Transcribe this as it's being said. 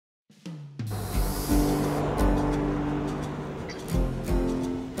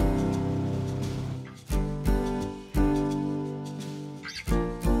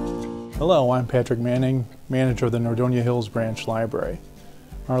Hello, I'm Patrick Manning, manager of the Nordonia Hills Branch Library.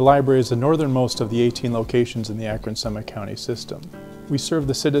 Our library is the northernmost of the 18 locations in the Akron-Summit County system. We serve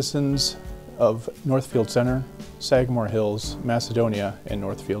the citizens of Northfield Center, Sagamore Hills, Macedonia, and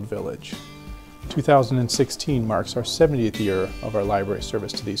Northfield Village. 2016 marks our 70th year of our library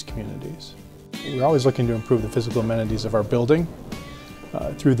service to these communities. We're always looking to improve the physical amenities of our building.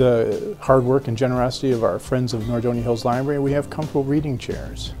 Through the hard work and generosity of our friends of Nordonia Hills Library, we have comfortable reading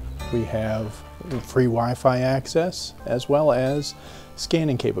chairs. We have free Wi-Fi access as well as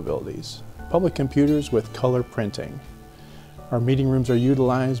scanning capabilities, public computers with color printing. Our meeting rooms are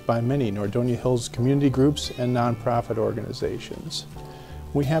utilized by many Nordonia Hills community groups and nonprofit organizations.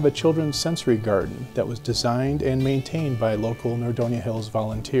 We have a children's sensory garden that was designed and maintained by local Nordonia Hills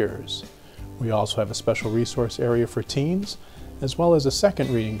volunteers. We also have a special resource area for teens, as well as a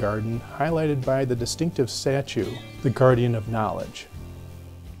second reading garden highlighted by the distinctive statue, the Guardian of Knowledge.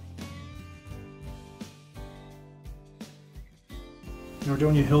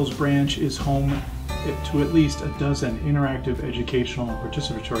 Nordonia Hills Branch is home to at least a dozen interactive educational and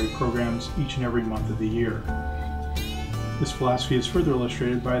participatory programs each and every month of the year. This philosophy is further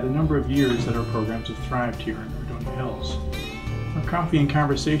illustrated by the number of years that our programs have thrived here in Nordonia Hills. Our Coffee and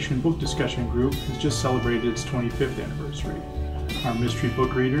Conversation book discussion group has just celebrated its 25th anniversary. Our mystery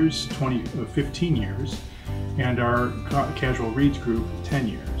book readers, 15 years, and our casual reads group, 10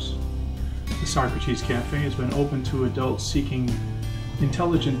 years. The Socrates Cafe has been open to adults seeking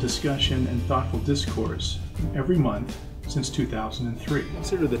intelligent discussion and thoughtful discourse every month since 2003.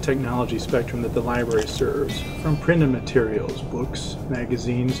 Consider the technology spectrum that the library serves, from printed materials, books,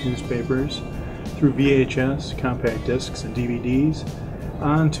 magazines, newspapers, through VHS, compact discs, and DVDs,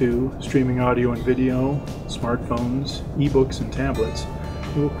 on to streaming audio and video, smartphones, ebooks, and tablets.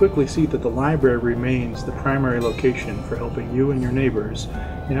 You will quickly see that the library remains the primary location for helping you and your neighbors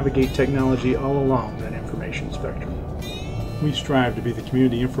navigate technology all along that information spectrum. We strive to be the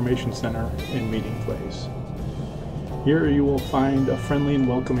community information center and meeting place. Here you will find a friendly and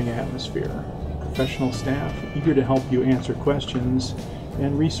welcoming atmosphere, professional staff eager to help you answer questions,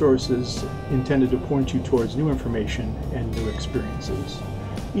 and resources intended to point you towards new information and new experiences.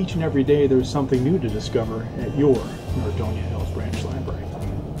 Each and every day there is something new to discover at your Nordonia Hills Branch Library.